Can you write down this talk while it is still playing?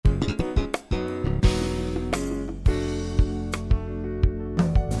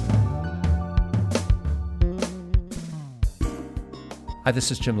Hi,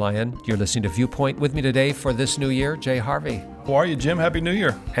 this is Jim Lyon. You're listening to Viewpoint. With me today for this new year, Jay Harvey. How are you, Jim? Happy New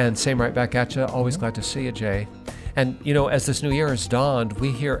Year. And same right back at you. Always glad to see you, Jay. And, you know, as this new year has dawned,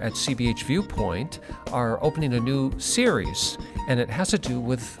 we here at CBH Viewpoint are opening a new series, and it has to do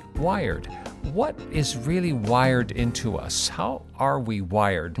with wired. What is really wired into us? How are we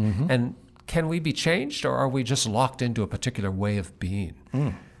wired? And can we be changed, or are we just locked into a particular way of being?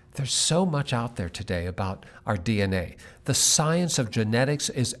 There's so much out there today about our DNA. The science of genetics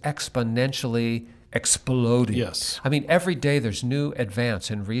is exponentially exploding. Yes. I mean, every day there's new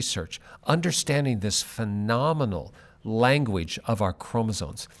advance in research, understanding this phenomenal language of our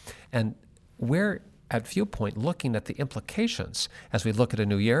chromosomes. And we're at Viewpoint looking at the implications as we look at a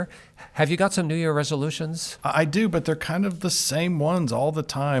new year. Have you got some New Year resolutions? I do, but they're kind of the same ones all the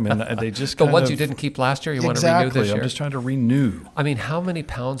time, and they just The kind ones of, you didn't keep last year, you want to exactly. renew this year? I'm just trying to renew. I mean, how many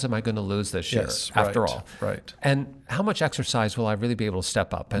pounds am I going to lose this year, Yes, after right, all? right. And how much exercise will I really be able to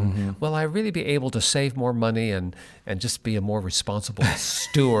step up? And will I really be able to save more money and just be a more responsible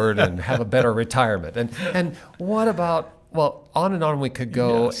steward and have a better retirement? And what about, well, on and on we could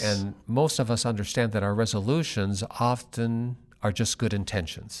go, Yes. and most of us understand that our resolutions often are just good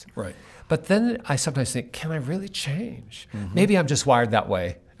intentions. Right. But then I sometimes think, can I really change? Maybe I'm just wired that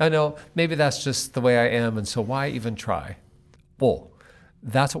way. I know, maybe that's just the way I am, and so why even try? Well,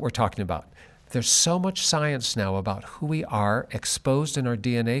 that's what we're talking about. There's so much science now about who we are exposed in our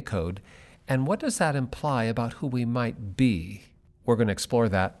DNA code, and what does that imply about who we might be? We're going to explore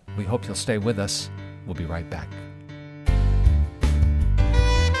that. We hope you'll stay with us. We'll be right back.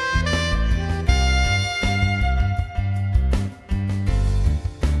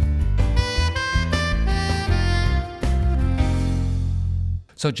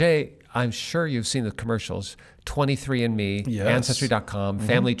 So, Jay, I'm sure you've seen the commercials, 23andMe, Yes. Ancestry.com,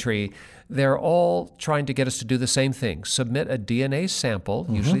 Family Tree. They're all trying to get us to do the same thing. Submit a DNA sample,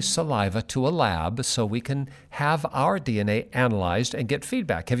 usually saliva, to a lab so we can have our DNA analyzed and get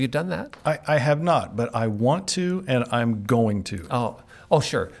feedback. Have you done that? I have not, but I want to, and I'm going to. Oh,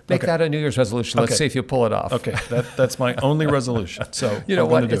 sure. Make that a New Year's resolution. Let's Okay. see if you pull it off. Okay, that's my only resolution. So You know I'm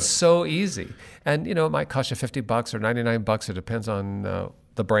gonna what? do It's it. so easy. And, you know, it might cost you $50 or $99. It depends on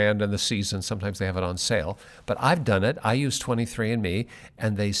the brand and the season. Sometimes they have it on sale. But I've done it. I use 23andMe,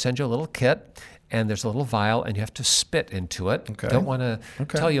 and they send you a little kit, and there's a little vial, and you have to spit into it. Okay. Don't want to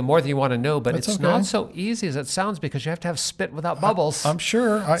Okay. tell you more than you want to know, but That's it's okay. not so easy as it sounds because you have to have spit without bubbles. I'm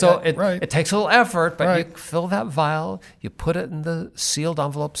sure. It takes a little effort, but Right. you fill that vial, you put it in the sealed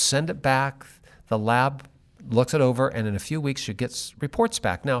envelope, send it back. The lab looks it over, and in a few weeks you get reports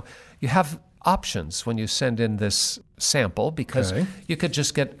back. Now, you have options when you send in this sample because Okay. you could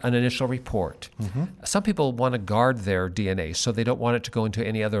just get an initial report. Some people want to guard their DNA, so they don't want it to go into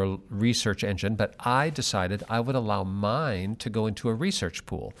any other research engine, but I decided I would allow mine to go into a research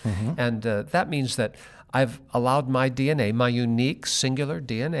pool. And that means that I've allowed my DNA, my unique singular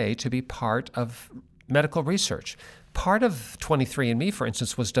DNA, to be part of medical research. Part of 23andMe, for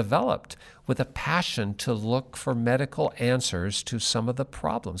instance, was developed with a passion to look for medical answers to some of the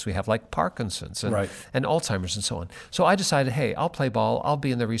problems we have, like Parkinson's and, Right. and Alzheimer's and so on. So I decided, hey, I'll play ball, I'll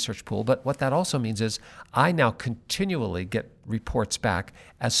be in the research pool. But what that also means is I now continually get reports back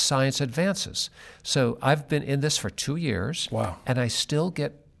as science advances. So I've been in this for 2 years, Wow. and I still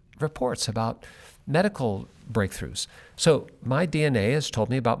get reports about medical breakthroughs. So my DNA has told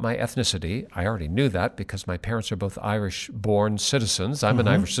me about my ethnicity. I already knew that because my parents are both Irish-born citizens. I'm an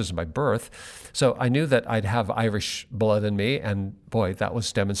Irish citizen by birth. So I knew that I'd have Irish blood in me, and boy, that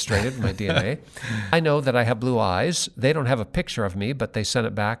was demonstrated in my DNA. I know that I have blue eyes. They don't have a picture of me, but they sent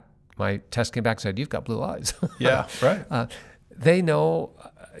it back. My test came back and said, you've got blue eyes. Yeah, right. They know,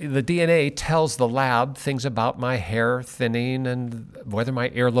 the DNA tells the lab things about my hair thinning and whether my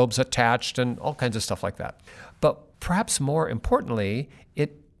earlobe's attached and all kinds of stuff like that. But perhaps more importantly,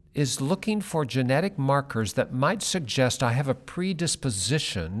 it is looking for genetic markers that might suggest I have a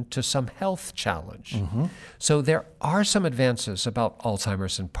predisposition to some health challenge. So there are some advances about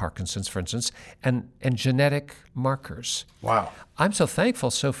Alzheimer's and Parkinson's, for instance, and genetic markers. Wow. I'm so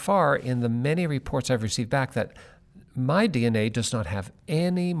thankful so far in the many reports I've received back that my DNA does not have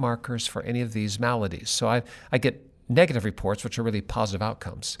any markers for any of these maladies. So I get negative reports, which are really positive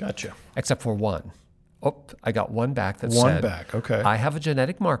outcomes. Gotcha. Except for one. Oh, I got one back that One said, back, okay. I have a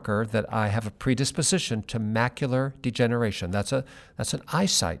genetic marker that I have a predisposition to macular degeneration. That's an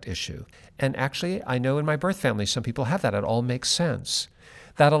eyesight issue. And actually, I know in my birth family, some people have that. It all makes sense.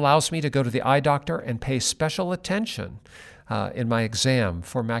 That allows me to go to the eye doctor and pay special attention in my exam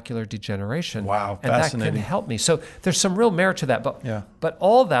for macular degeneration. Wow, and that fascinating. can help me. So there's some real merit to that. But, Yeah. but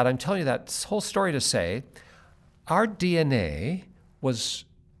all that, I'm telling you that whole story to say, our DNA was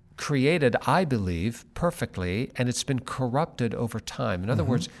created, I believe, perfectly, and it's been corrupted over time. In other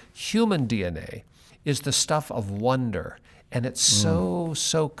words, human DNA is the stuff of wonder, and it's so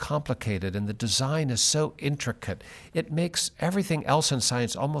complicated, and the design is so intricate. It makes everything else in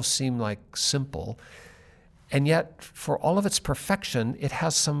science almost seem like simple, and yet for all of its perfection, it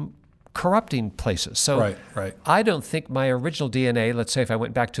has some corrupting places. So right. I don't think my original DNA, let's say if I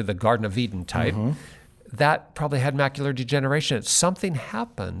went back to the Garden of Eden type, that probably had macular degeneration. Something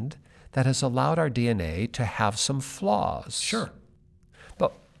happened that has allowed our DNA to have some flaws. Sure.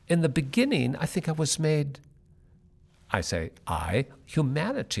 But in the beginning, I think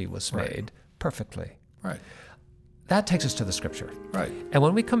humanity was made perfectly. Right. That takes us to the Scripture. Right. And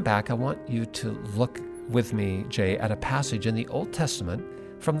when we come back, I want you to look with me, Jay, at a passage in the Old Testament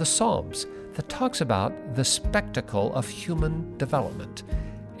from the Psalms that talks about the spectacle of human development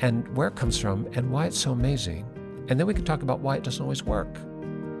and where it comes from and why it's so amazing. And then we can talk about why it doesn't always work.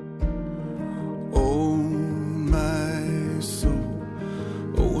 Oh, my soul,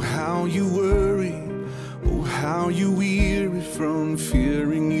 oh, how you worry, oh, how you weary from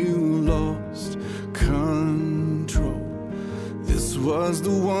fearing you lost control. This was the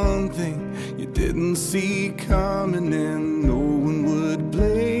one thing you didn't see coming, and no one would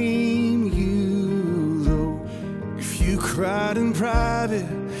blame you, though. If you cried in private,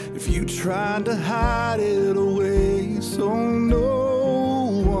 if you tried to hide it away, so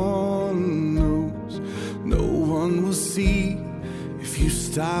no one knows, no one will see if you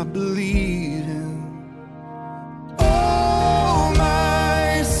stop believing. Oh,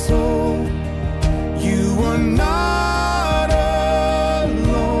 my soul, you are not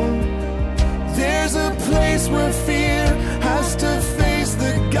alone. There's a place where fear has to face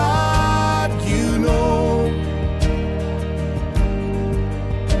the God you know.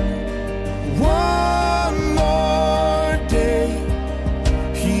 One more day,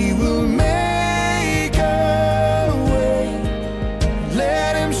 He will make a way.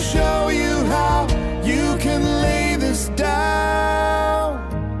 Let Him show you how you can lay this down,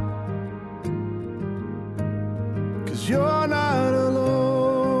 'cause you're not alone.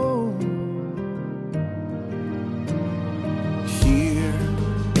 Here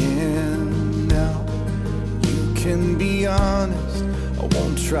and now, you can be honest. I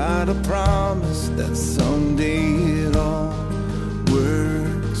won't try to promise that someday it all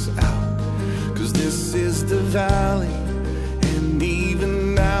works out, 'cause this is the valley, and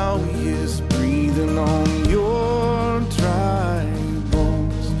even now He is breathing on your dry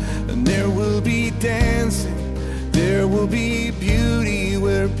bones. And there will be dancing, there will be beauty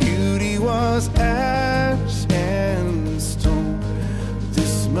where beauty was ash and stone.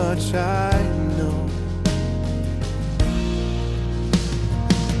 This much I know.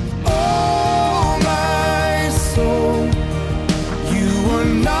 Oh, my soul, you are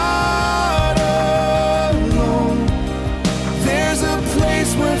not alone. There's a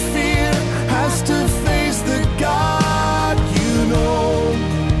place where fear has to face the God you know.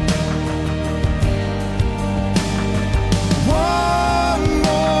 One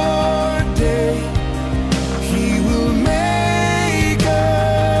more day, He will make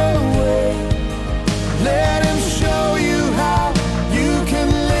a way. Let Him show you how you can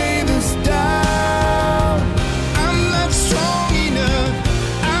lay this down. I'm not strong enough,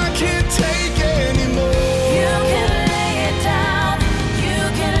 I can't take anymore. You can lay it down. You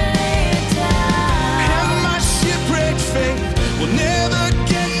can lay it down. And my shipwrecked faith will never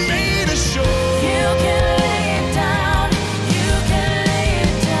get me to shore. You can lay it down. You can lay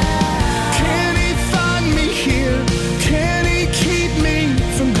it down. Can He find me here? Can He keep me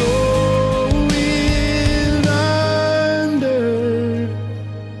from going under?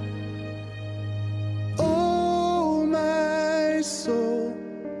 Oh, my soul,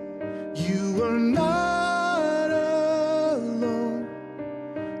 you are not alone.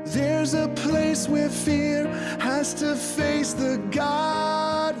 There's a place where fear has to face the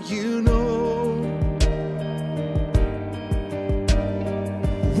God you know.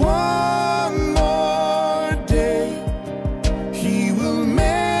 One more day, He will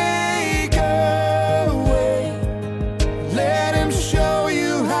make a way. Let Him show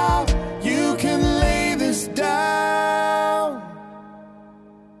you how you can lay this down.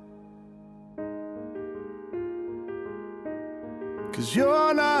 'Cause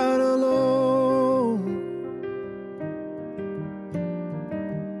you're not alone.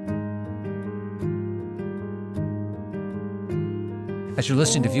 As you're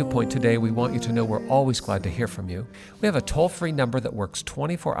listening to Viewpoint today, we want you to know we're always glad to hear from you. We have a toll-free number that works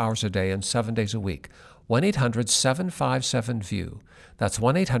 24 hours a day and 7 days a week, 1-800-757-VIEW. That's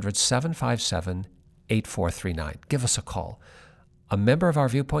 1-800-757-8439. Give us a call. A member of our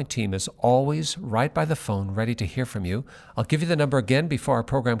Viewpoint team is always right by the phone, ready to hear from you. I'll give you the number again before our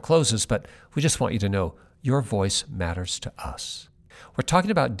program closes, but we just want you to know your voice matters to us. We're talking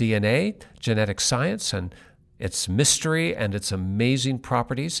about DNA, genetic science, and its mystery and its amazing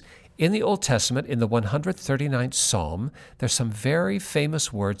properties. In the Old Testament, in the 139th Psalm, there's some very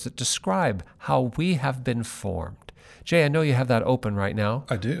famous words that describe how we have been formed. Jay, I know you have that open right now.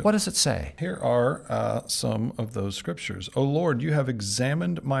 I do. What does it say? Here are some of those scriptures. O Lord, you have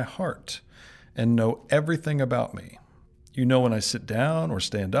examined my heart and know everything about me. You know when I sit down or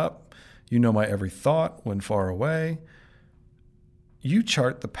stand up. You know my every thought when far away. You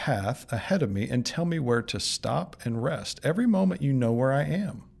chart the path ahead of me and tell me where to stop and rest. Every moment you know where I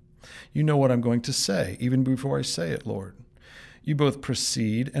am. You know what I'm going to say, even before I say it, Lord. You both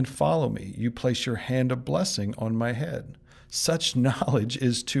precede and follow me. You place your hand of blessing on my head. Such knowledge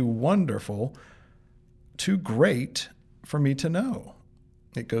is too wonderful, too great for me to know.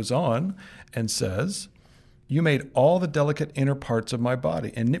 It goes on and says, you made all the delicate inner parts of my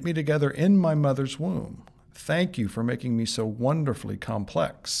body and knit me together in my mother's womb. Thank you for making me so wonderfully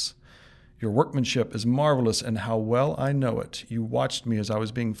complex. Your workmanship is marvelous, and how well I know it. You watched me as I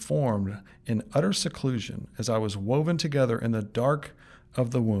was being formed in utter seclusion, as I was woven together in the dark of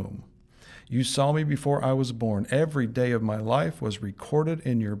the womb. You saw me before I was born. Every day of my life was recorded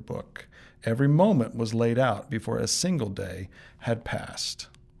in your book. Every moment was laid out before a single day had passed.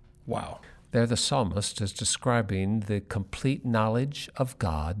 Wow. There the psalmist is describing the complete knowledge of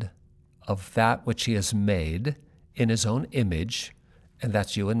God, of that which he has made in his own image, and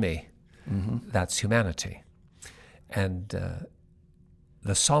that's you and me. Mm-hmm. That's humanity. And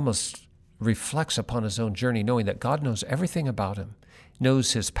the psalmist reflects upon his own journey, knowing that God knows everything about him,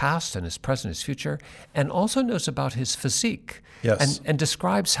 knows his past and his present, his future, and also knows about his physique. Yes. And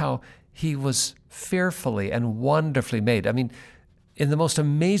describes how he was fearfully and wonderfully made. I mean, in the most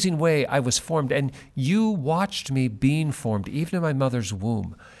amazing way I was formed, and you watched me being formed, even in my mother's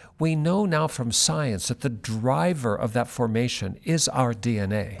womb. We know now from science that the driver of that formation is our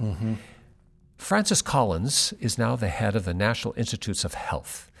DNA. Mm-hmm. Francis Collins is now the head of the National Institutes of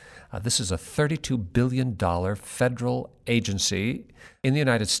Health. This is a $32 billion federal agency in the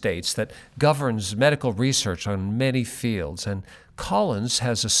United States that governs medical research on many fields. And Collins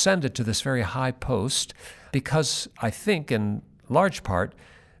has ascended to this very high post because, I think, in large part,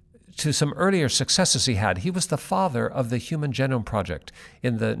 to some earlier successes he had. He was the father of the Human Genome Project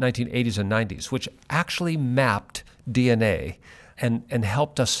in the 1980s and 90s, which actually mapped DNA and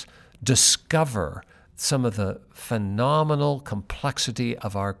helped us discover some of the phenomenal complexity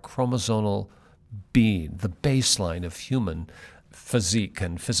of our chromosomal being, the baseline of human physique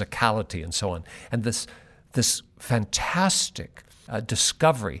and physicality and so on. And this fantastic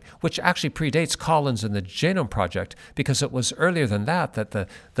discovery, which actually predates Collins and the Genome Project, because it was earlier than that the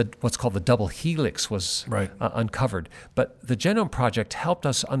what's called the double helix was uncovered. But the Genome Project helped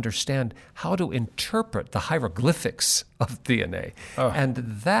us understand how to interpret the hieroglyphics of DNA. And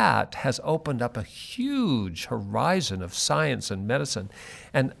that has opened up a huge horizon of science and medicine.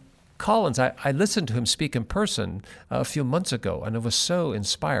 And Collins, I listened to him speak in person a few months ago, and I was so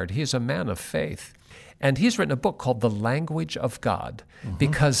inspired. He is a man of faith. And he's written a book called The Language of God,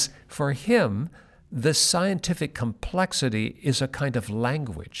 because for him, the scientific complexity is a kind of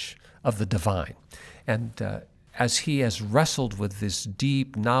language of the divine. And as he has wrestled with this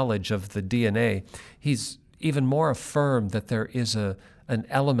deep knowledge of the DNA, he's even more affirmed that there is an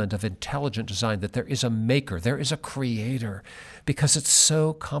element of intelligent design, that there is a maker, there is a creator, because it's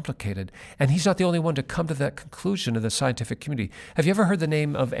so complicated. And he's not the only one to come to that conclusion in the scientific community. Have you ever heard the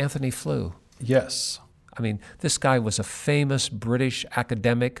name of Anthony Flew? Yes. I mean, this guy was a famous British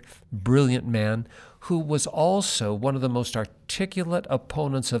academic, brilliant man who was also one of the most articulate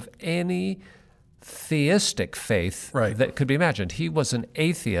opponents of any theistic faith that could be imagined. He was an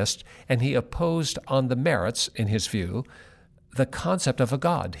atheist, and he opposed on the merits, in his view, the concept of a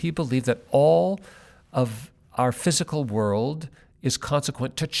God. He believed that all of our physical world is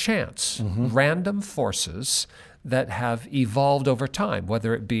consequent to chance, random forces that have evolved over time,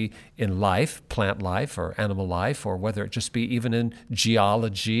 whether it be in life, plant life or animal life, or whether it just be even in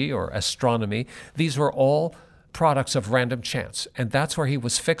geology or astronomy. These were all products of random chance. And that's where he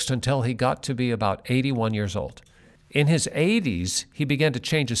was fixed until he got to be about 81 years old. In his 80s, he began to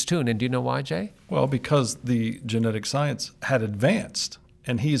change his tune. And do you know why, Jay? Well, because the genetic science had advanced,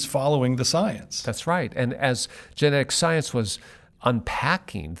 and he's following the science. That's right. And as genetic science was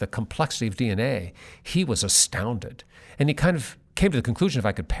unpacking the complexity of DNA, he was astounded. And he kind of came to the conclusion, if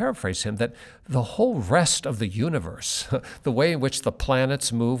I could paraphrase him, that the whole rest of the universe, the way in which the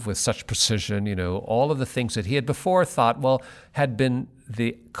planets move with such precision, all of the things that he had before thought, had been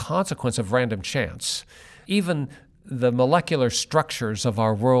the consequence of random chance, even the molecular structures of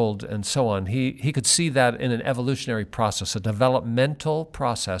our world and so on, he could see that in an evolutionary process, a developmental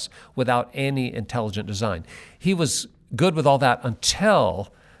process without any intelligent design. He was good with all that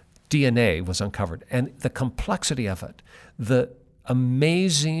until DNA was uncovered, and the complexity of it, the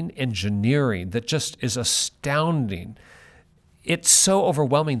amazing engineering that just is astounding. It's so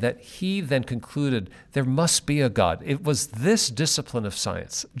overwhelming that he then concluded there must be a God. It was this discipline of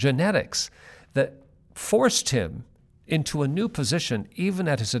science, genetics, that forced him into a new position, even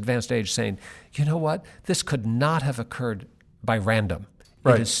at his advanced age, saying, you know what, this could not have occurred by random.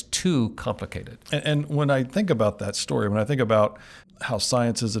 Right. It is too complicated. And when I think about that story, when I think about how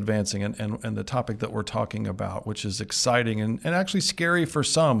science is advancing and the topic that we're talking about, which is exciting and actually scary for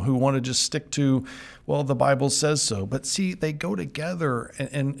some who want to just stick to, well, the Bible says so. But see, they go together.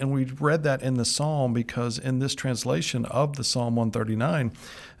 And we read that in the Psalm, because in this translation of the Psalm 139,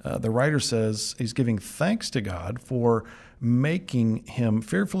 the writer says he's giving thanks to God for making him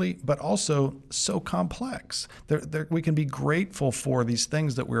fearfully, but also so complex. We can be grateful for these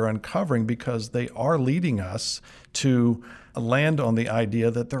things that we're uncovering, because they are leading us to land on the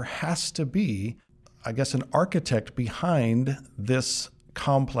idea that there has to be, I guess, an architect behind this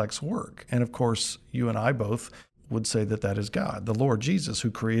complex work. And of course, you and I both would say that that is God, the Lord Jesus,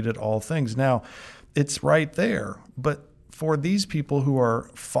 who created all things. Now, it's right there, but for these people who are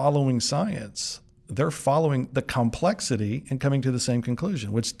following science, they're following the complexity and coming to the same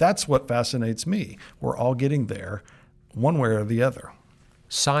conclusion, which that's what fascinates me. We're all getting there one way or the other.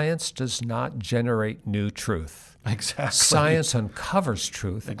 Science does not generate new truth. Exactly. Science uncovers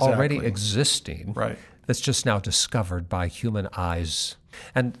truth already existing, right, that's just now discovered by human eyes.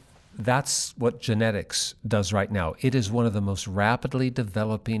 And that's what genetics does right now. It is one of the most rapidly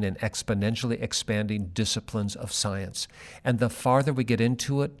developing and exponentially expanding disciplines of science. And the farther we get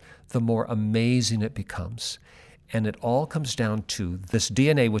into it, the more amazing it becomes. And it all comes down to this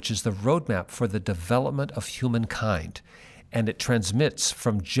DNA, which is the roadmap for the development of humankind. And it transmits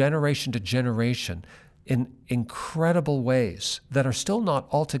from generation to generation in incredible ways that are still not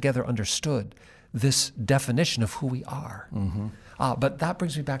altogether understood, this definition of who we are. Mm-hmm. But that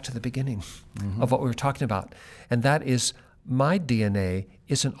brings me back to the beginning of what we were talking about, and that is my DNA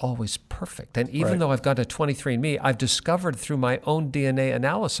isn't always perfect. And even though I've got a 23andMe, I've discovered through my own DNA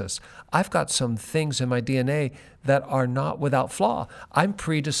analysis, I've got some things in my DNA that are not without flaw. I'm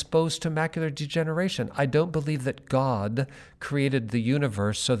predisposed to macular degeneration. I don't believe that God created the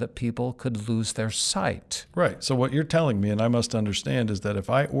universe so that people could lose their sight. Right. So what you're telling me, and I must understand, is that if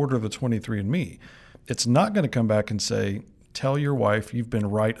I order the 23andMe, it's not going to come back and say, tell your wife you've been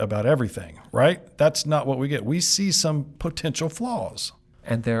right about everything, right? That's not what we get. We see some potential flaws.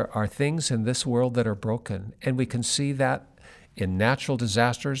 And there are things in this world that are broken, and we can see that in natural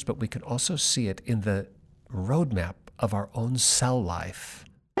disasters, but we can also see it in the roadmap of our own cell life.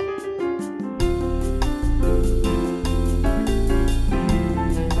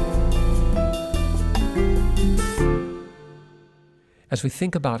 As we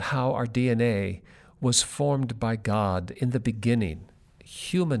think about how our DNA was formed by God in the beginning,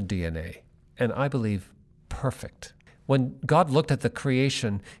 human DNA, and I believe perfect. When God looked at the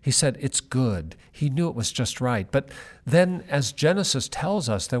creation, he said, it's good. He knew it was just right. But then, as Genesis tells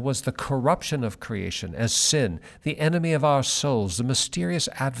us, there was the corruption of creation as sin, the enemy of our souls, the mysterious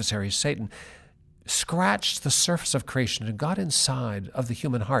adversary, Satan, scratched the surface of creation and got inside of the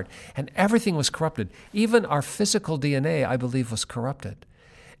human heart. And everything was corrupted. Even our physical DNA, I believe, was corrupted.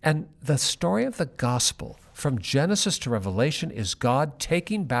 And the story of the gospel, from Genesis to Revelation, is God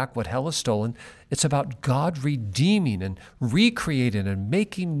taking back what hell has stolen. It's about God redeeming and recreating and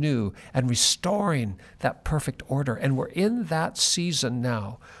making new and restoring that perfect order. And we're in that season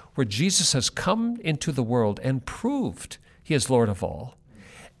now where Jesus has come into the world and proved he is Lord of all.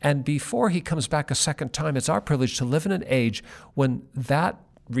 And before he comes back a second time, it's our privilege to live in an age when that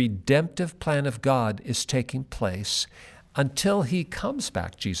redemptive plan of God is taking place until he comes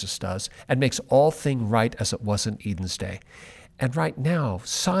back, Jesus does, and makes all things right as it was in Eden's day. And right now,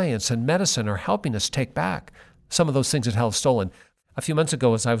 science and medicine are helping us take back some of those things that hell has stolen. A few months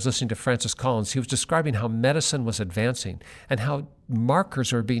ago, as I was listening to Francis Collins, he was describing how medicine was advancing and how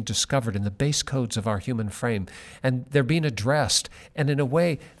markers are being discovered in the base codes of our human frame, and they're being addressed, and in a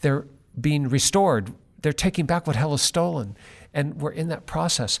way, they're being restored. They're taking back what hell has stolen. And we're in that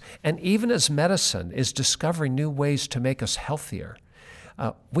process. And even as medicine is discovering new ways to make us healthier,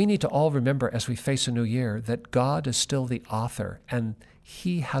 We need to all remember as we face a new year that God is still the author, and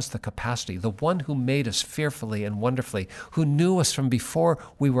He has the capacity, the one who made us fearfully and wonderfully, who knew us from before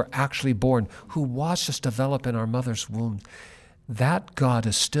we were actually born, who watched us develop in our mother's womb. That God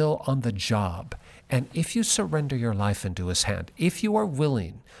is still on the job. And if you surrender your life into His hand, if you are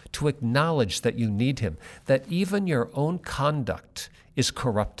willing to acknowledge that you need Him, that even your own conduct is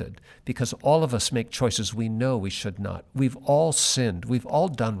corrupted, because all of us make choices we know we should not. We've all sinned. We've all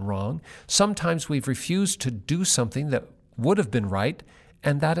done wrong. Sometimes we've refused to do something that would have been right,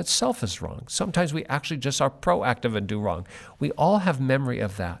 and that itself is wrong. Sometimes we actually just are proactive and do wrong. We all have memory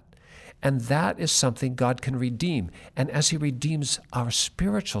of that. And that is something God can redeem. And as He redeems our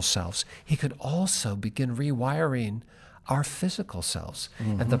spiritual selves, He can also begin rewiring our physical selves.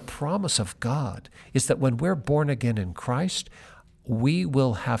 And the promise of God is that when we're born again in Christ, we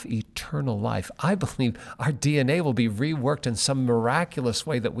will have eternal life. I believe our DNA will be reworked in some miraculous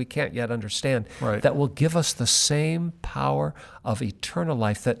way that we can't yet understand, that will give us the same power of eternal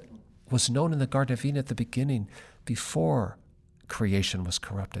life that was known in the Garden of Eden at the beginning, before creation was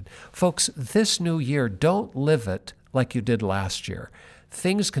corrupted. Folks, this new year, don't live it like you did last year.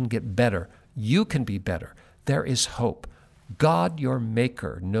 Things can get better. You can be better. There is hope. God, your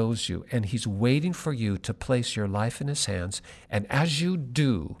Maker, knows you, and He's waiting for you to place your life in His hands. And as you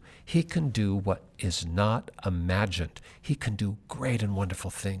do, He can do what is not imagined. He can do great and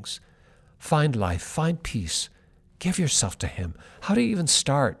wonderful things. Find life, find peace. Give yourself to Him. How do you even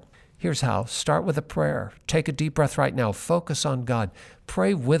start? Here's how. Start with a prayer. Take a deep breath right now. Focus on God.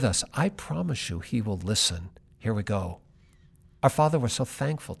 Pray with us. I promise you He will listen. Here we go. Our Father, we're so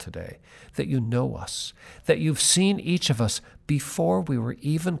thankful today that You know us, that You've seen each of us before we were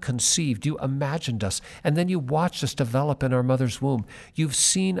even conceived. You imagined us, and then You watched us develop in our mother's womb. You've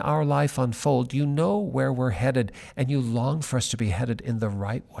seen our life unfold. You know where we're headed, and You long for us to be headed in the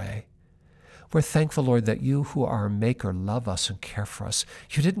right way. We're thankful, Lord, that You, who are our Maker, love us and care for us.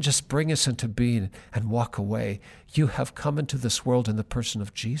 You didn't just bring us into being and walk away. You have come into this world in the person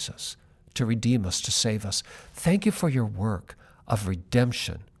of Jesus to redeem us, to save us. Thank You for Your work of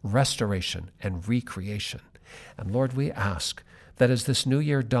redemption, restoration, and recreation. And Lord, we ask that as this new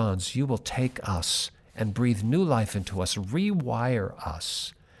year dawns, You will take us and breathe new life into us, rewire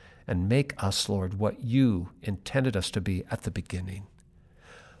us, and make us, Lord, what You intended us to be at the beginning.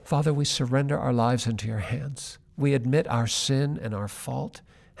 Father, we surrender our lives into Your hands. We admit our sin and our fault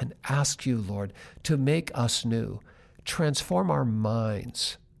and ask You, Lord, to make us new, transform our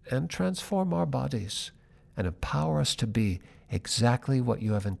minds and transform our bodies, and empower us to be exactly what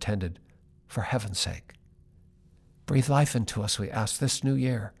You have intended for heaven's sake. Breathe life into us, we ask, this new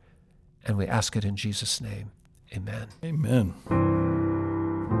year, and we ask it in Jesus' name. Amen. Amen.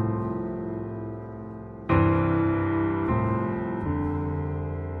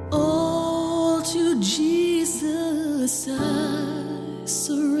 All to Jesus I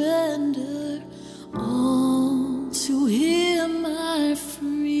surrender, all to Him I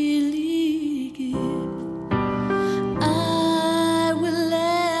freely give. I will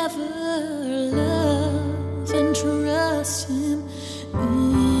ever love and trust Him,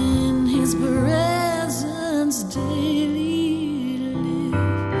 in His presence daily live.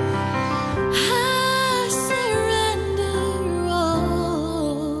 I surrender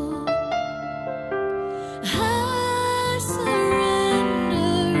all. I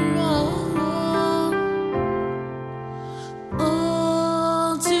surrender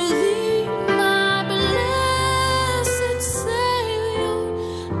all to Thee, my blessed Savior.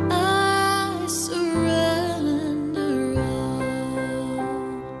 I surrender all.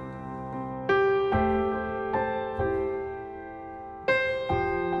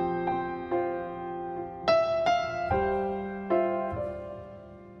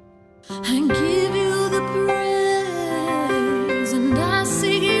 And give You the praise, and I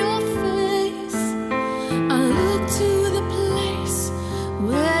seek Your face. I look to the place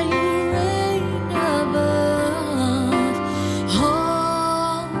where You reign above.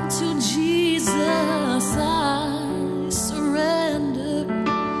 All to Jesus I surrender.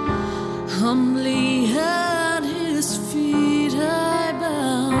 Humbly at His feet I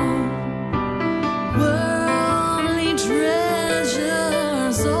bow. Worldly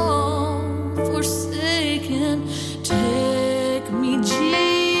treasures all forsaken. Take me,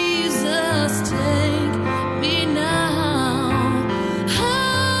 Jesus, take me now.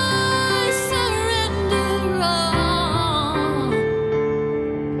 I surrender all.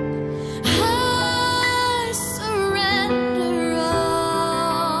 I surrender all.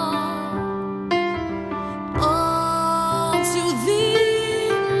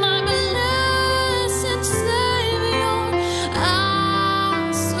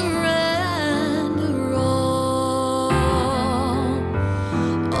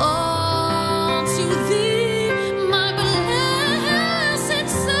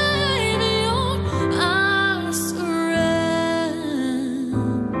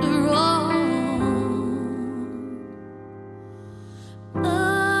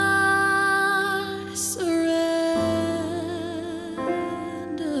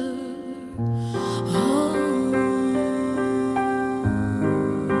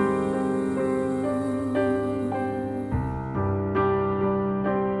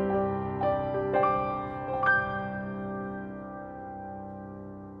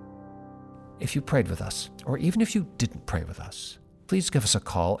 if you prayed with us, or even if you didn't pray with us, please give us a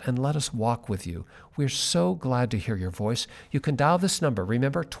call and let us walk with you. We're so glad to hear your voice. You can dial this number,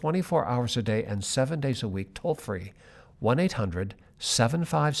 remember, 24 hours a day and 7 days a week, toll-free,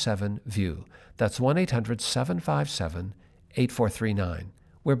 1-800-757-VIEW. That's 1-800-757-8439.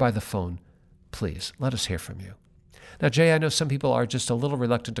 We're by the phone. Please, let us hear from you. Now, Jay, I know some people are just a little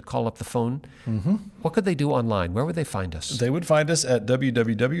reluctant to call up the phone. Mm-hmm. What could they do online? Where would they find us? They would find us at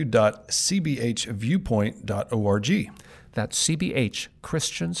www.cbhviewpoint.org. That's CBH,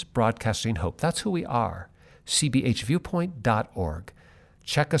 Christians Broadcasting Hope. That's who we are, cbhviewpoint.org.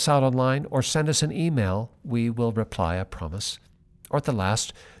 Check us out online or send us an email. We will reply, I promise. Or at the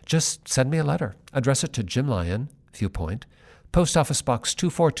last, just send me a letter. Address it to Jim Lyon, Viewpoint, Post Office Box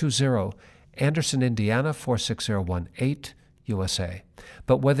 2420, Anderson, Indiana 46018, USA.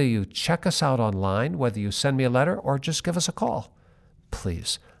 But whether you check us out online, whether you send me a letter, or just give us a call,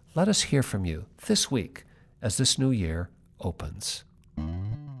 please let us hear from you this week as this new year opens.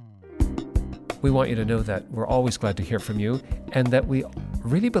 We want you to know that we're always glad to hear from you and that we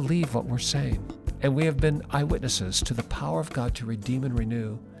really believe what we're saying. And we have been eyewitnesses to the power of God to redeem and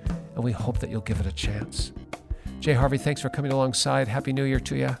renew, and we hope that you'll give it a chance. Jay Harvey, thanks for coming alongside. Happy New Year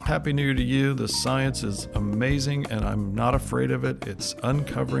to you. Happy New Year to you. The science is amazing, and I'm not afraid of it. It's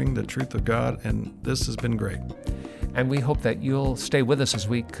uncovering the truth of God, and this has been great. And we hope that you'll stay with us as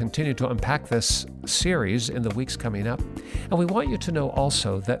we continue to unpack this series in the weeks coming up. And we want you to know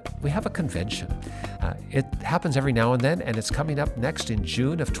also that we have a convention. It happens every now and then, and it's coming up next in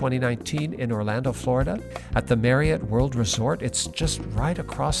June of 2019 in Orlando, Florida, at the Marriott World Resort. It's just right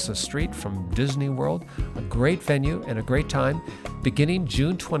across the street from Disney World. A great venue and a great time. Beginning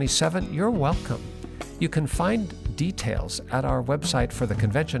June 27, you're welcome. You can find details at our website for the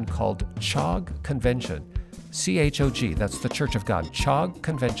convention called CHOG Convention. CHOG, that's the Church of God,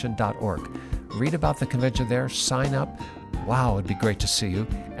 chogconvention.org. Read about the convention there, sign up. Wow, it'd be great to see you.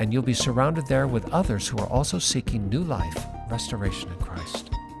 And you'll be surrounded there with others who are also seeking new life, restoration in Christ.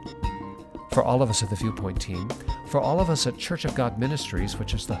 For all of us at the Viewpoint team, for all of us at Church of God Ministries,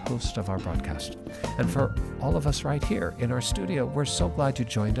 which is the host of our broadcast, and for all of us right here in our studio, we're so glad you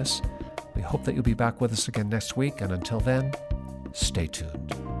joined us. We hope that you'll be back with us again next week, and until then, stay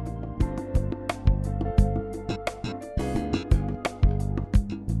tuned.